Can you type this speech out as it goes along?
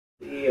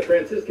the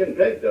Franciscan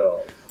peg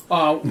doll.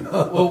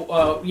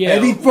 Yeah.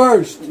 Eddie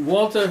first.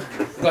 Walter,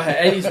 go ahead.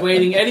 Eddie's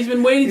waiting. Eddie's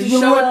been waiting to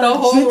show it the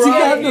whole since he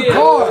got in the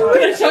car.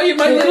 Can I show you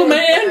my little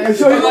man? I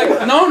show you like,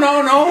 no,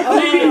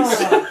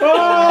 please.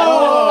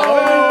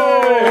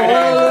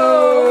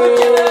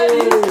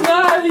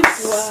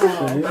 Nice.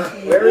 Wow.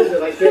 Where is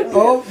it? I can't see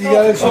Oh, you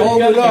gotta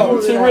hold it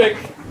up. To Rick.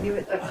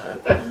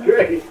 That's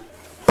great.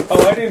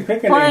 Oh, I didn't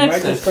pick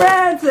anything.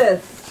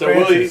 Francis. So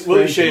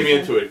Willie shamed me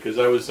into it because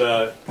I was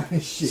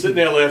sitting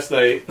there last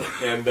night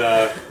and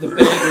the bag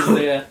is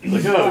there.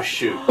 Like, oh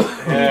shoot,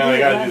 and I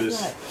got to do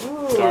this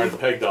darn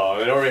peg doll.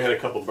 And I already had a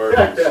couple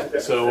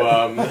burgers, so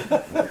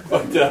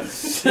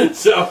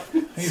so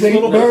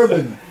St.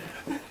 Bourbon.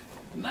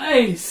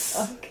 Nice.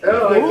 Okay.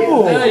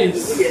 Oh,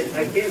 nice.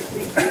 I can't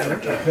see.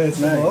 That's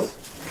nice.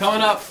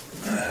 Coming up.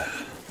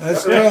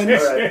 That's good.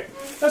 Right.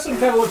 That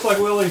kind of looks like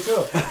Willie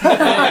too.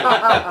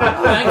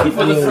 Thank you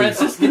for the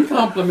Franciscan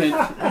compliment.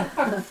 I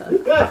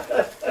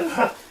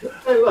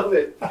love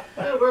it.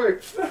 That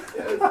works.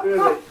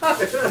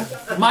 That's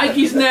good.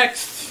 Mikey's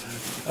next.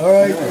 All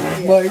right,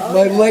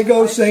 my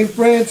Lego St.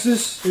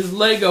 Francis. His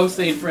Lego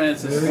St.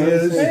 Francis. There he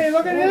is. Hey,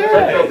 look at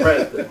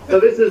that. So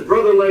this is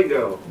Brother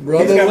Lego.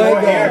 Brother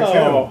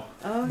Lego.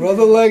 Oh.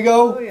 Brother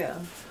Lego. Oh, yeah.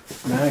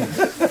 Nice.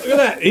 Look at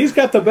that. He's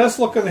got the best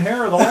looking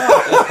hair of the lot.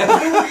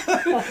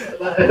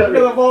 Look at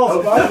the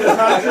balls.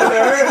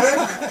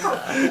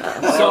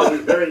 So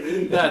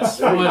that's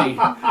funny.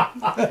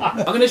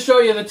 I'm going to show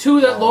you the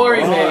two that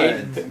Lori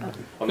made.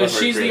 Because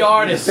she's the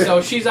artist,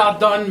 so she's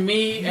outdone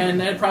me and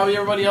then probably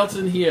everybody else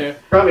in here.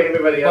 Probably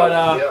everybody else.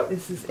 But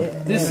This is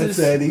it. this That's is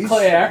Eddie's.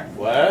 Claire.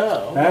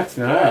 wow, That's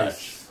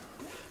nice.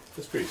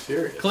 that's pretty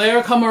serious. Claire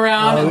will come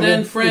around, and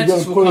then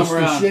Francis will come You're gonna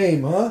put us around. to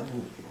shame, huh?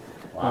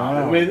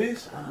 Wow, who made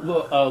these?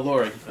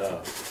 Lori.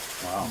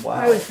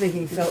 I was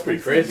thinking so.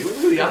 Pretty crazy. Look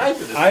at the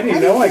eyes of this. I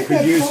didn't know I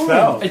could use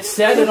spells. It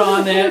said it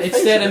on there. It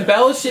said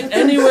embellish it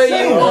any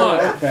way you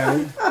want.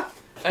 Okay.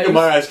 Look,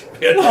 my eyes.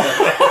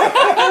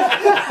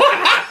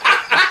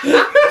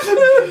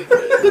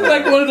 Look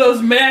like one of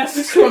those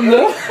masks from the...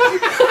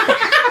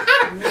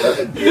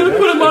 You're going to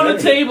put them on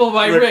the table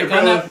by Rick.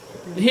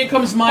 Here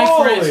comes my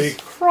Francis.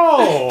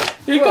 Crow.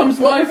 Here comes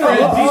my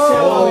Francis.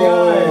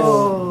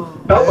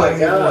 Oh my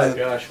God!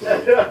 Gosh,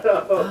 Look at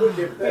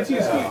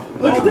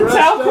the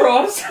towel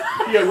cross.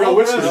 you got real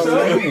whiskers.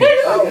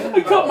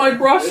 I cut my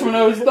brush when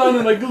I was done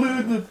and I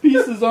glued the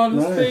pieces on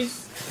his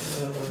face.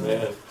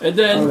 Man. And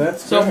then,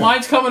 that's so good.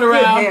 mine's coming Good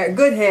around. hair.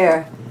 Good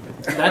hair.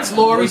 That's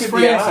Lori's Look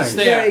at the Francis eyes.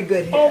 Very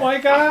there. good hair. Oh my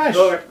gosh.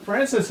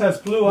 Francis has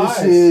blue This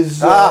eyes.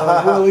 is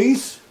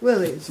Willie's.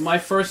 Willie's. It's my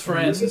first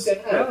Francis. This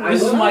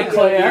This is my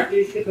Claire.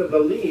 Of the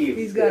leaves.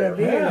 He's got a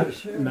Yeah. beard.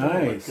 Sure.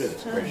 Nice.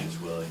 Goodness gracious,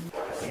 Willie.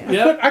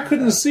 Yep, I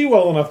couldn't see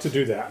well enough to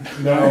do that.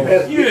 No.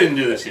 You didn't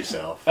do this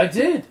yourself. I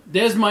did.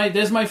 There's my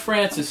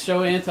Francis.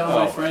 Show Anton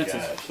my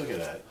Francis. Gosh, look at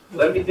that.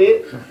 Let me see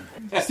it.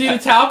 See the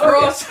towel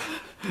cross?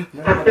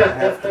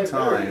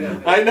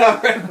 Time. I know,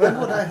 right? When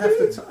would I have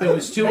the time? It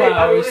was 2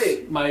 hours.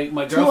 My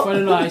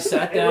girlfriend and I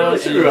sat down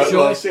and Well,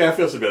 enjoyed. see, I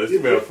feel so bad. It's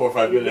been about 4 or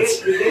 5 minutes.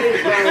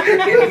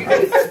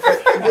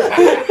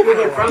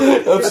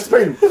 That's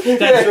right.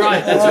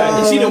 That's right.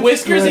 You see the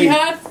whiskers he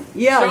had?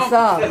 Yeah, I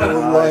saw.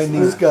 I'll line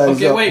these guys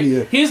Okay, up wait.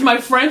 here. Here's my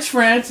French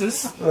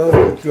Francis.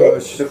 Oh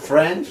gosh. The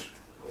French?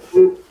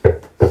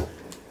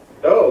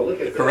 Oh, look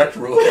at Correct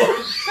rule.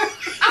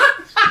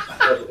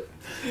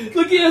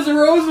 Look, he has a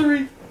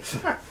rosary.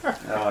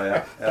 Oh,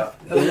 yeah.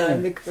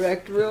 The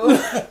correct rule.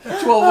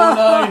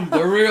 1209,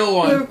 the real The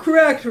one.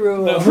 correct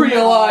rule. The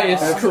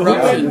pre-Elias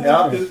corruption.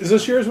 Yeah. Is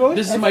this yours, Willie?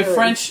 This is my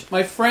French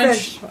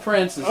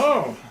Francis.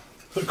 Oh,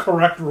 the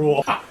correct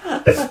rule.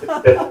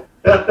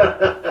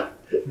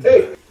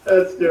 Hey,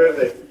 that's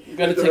terrific. You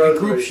got to take a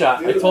group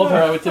shot. I told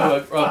her I would do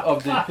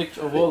of the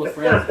picture of all the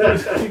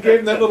Francis. You gave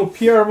him that little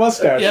Pierre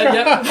mustache.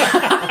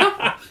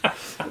 Yeah.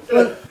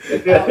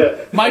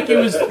 Mikey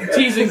was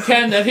teasing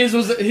Ken that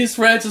his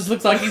Francis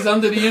looks like he's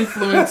under the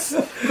influence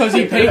because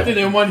he painted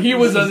him when he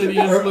was under the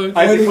influence.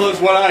 I had to close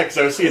one eye because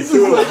I was seeing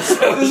two of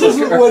them. This is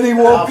when he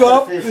woke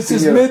up. This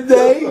is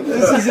midday.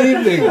 This is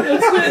evening.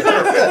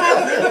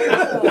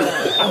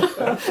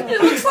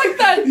 It looks like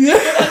that.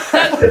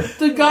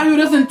 The guy who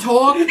doesn't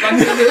talk. You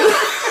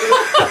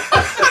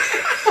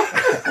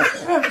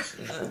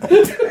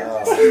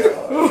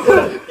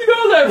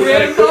know that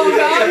random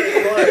guy?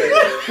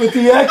 With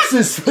the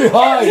X's for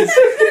eyes.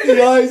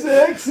 The eyes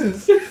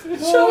X's.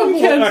 Show him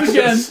Ken's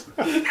again.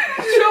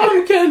 Show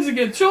him Ken's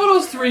again. Show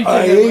those three All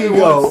right, Kens. here you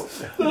go.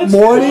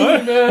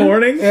 Morning,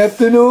 Morning,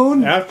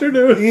 afternoon,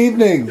 afternoon.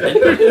 evening. That's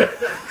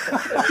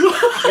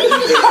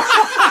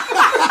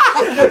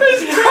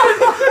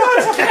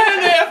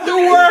Ken after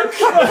work.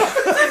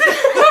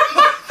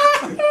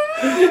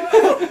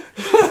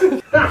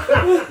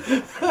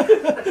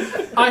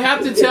 I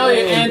have to tell you,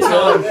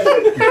 Anton,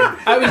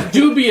 I was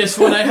dubious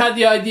when I had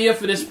the idea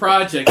for this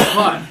project,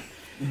 but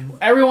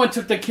Everyone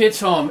took the kids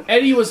home.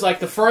 Eddie was like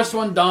the first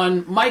one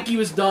done. Mikey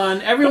was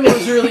done. Everyone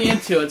was really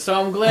into it. So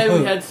I'm glad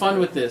we had fun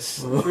with this.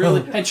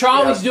 Really, and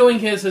Charlie's doing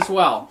his as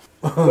well.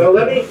 Well,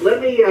 let me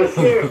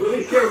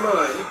share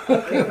mine.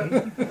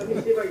 Let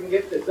me see if I can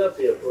get this up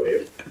here for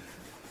you.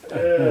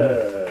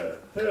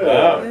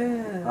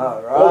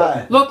 All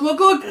right. Look! Look,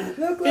 That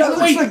look. looks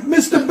like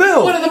Mr.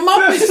 Bill. One of the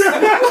Muppets.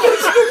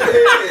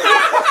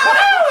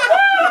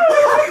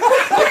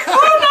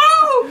 Oh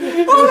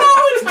no!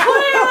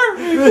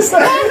 It's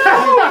Claire.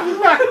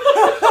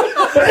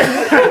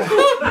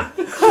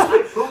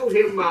 I called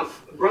him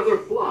Brother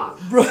Floss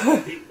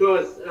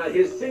because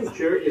his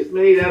cincture is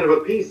made out of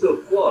a piece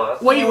of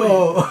floss. Wait. I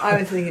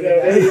was thinking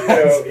There you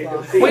go. You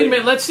can see Wait a it.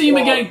 minute. Let's see him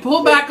again.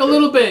 Pull back a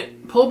little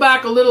bit. Pull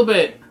back a little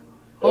bit.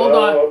 Hold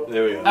on.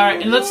 There we go. All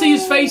right, and let's see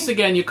his face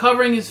again. You're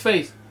covering his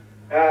face.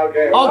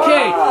 Okay.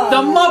 Okay,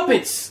 the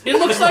Muppets. It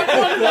looks like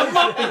one of the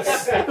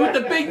Muppets with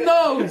the big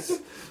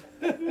nose.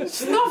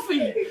 Snuffy.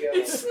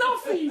 It's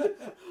Snuffy. There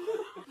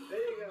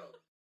you go.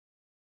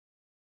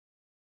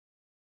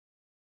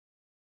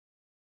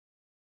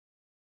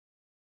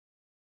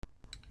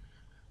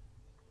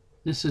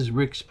 This is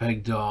Rick's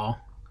peg doll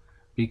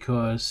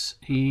because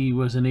he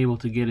wasn't able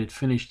to get it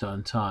finished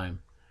on time,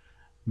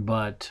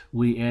 but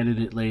we added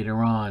it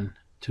later on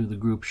to the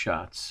group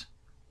shots.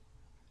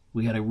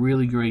 We had a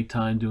really great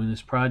time doing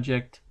this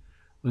project.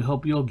 We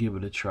hope you'll give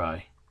it a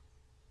try.